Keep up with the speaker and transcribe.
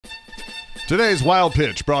Today's Wild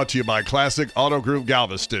Pitch brought to you by Classic Auto Group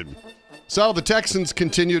Galveston. So the Texans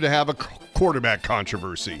continue to have a quarterback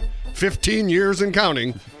controversy. 15 years and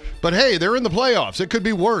counting. But hey, they're in the playoffs. It could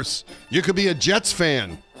be worse. You could be a Jets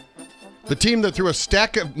fan. The team that threw a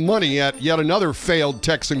stack of money at yet another failed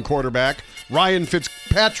Texan quarterback, Ryan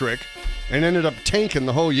Fitzpatrick, and ended up tanking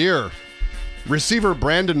the whole year. Receiver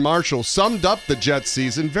Brandon Marshall summed up the Jets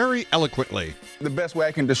season very eloquently. The best way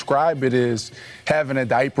I can describe it is having a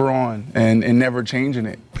diaper on and never changing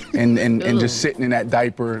it and just sitting in that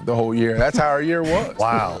diaper the whole year. That's how our year was.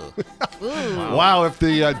 Wow. Wow, if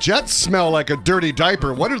the Jets smell like a dirty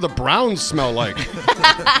diaper, what do the Browns smell like?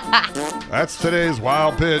 That's today's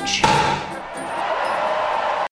Wild Pitch.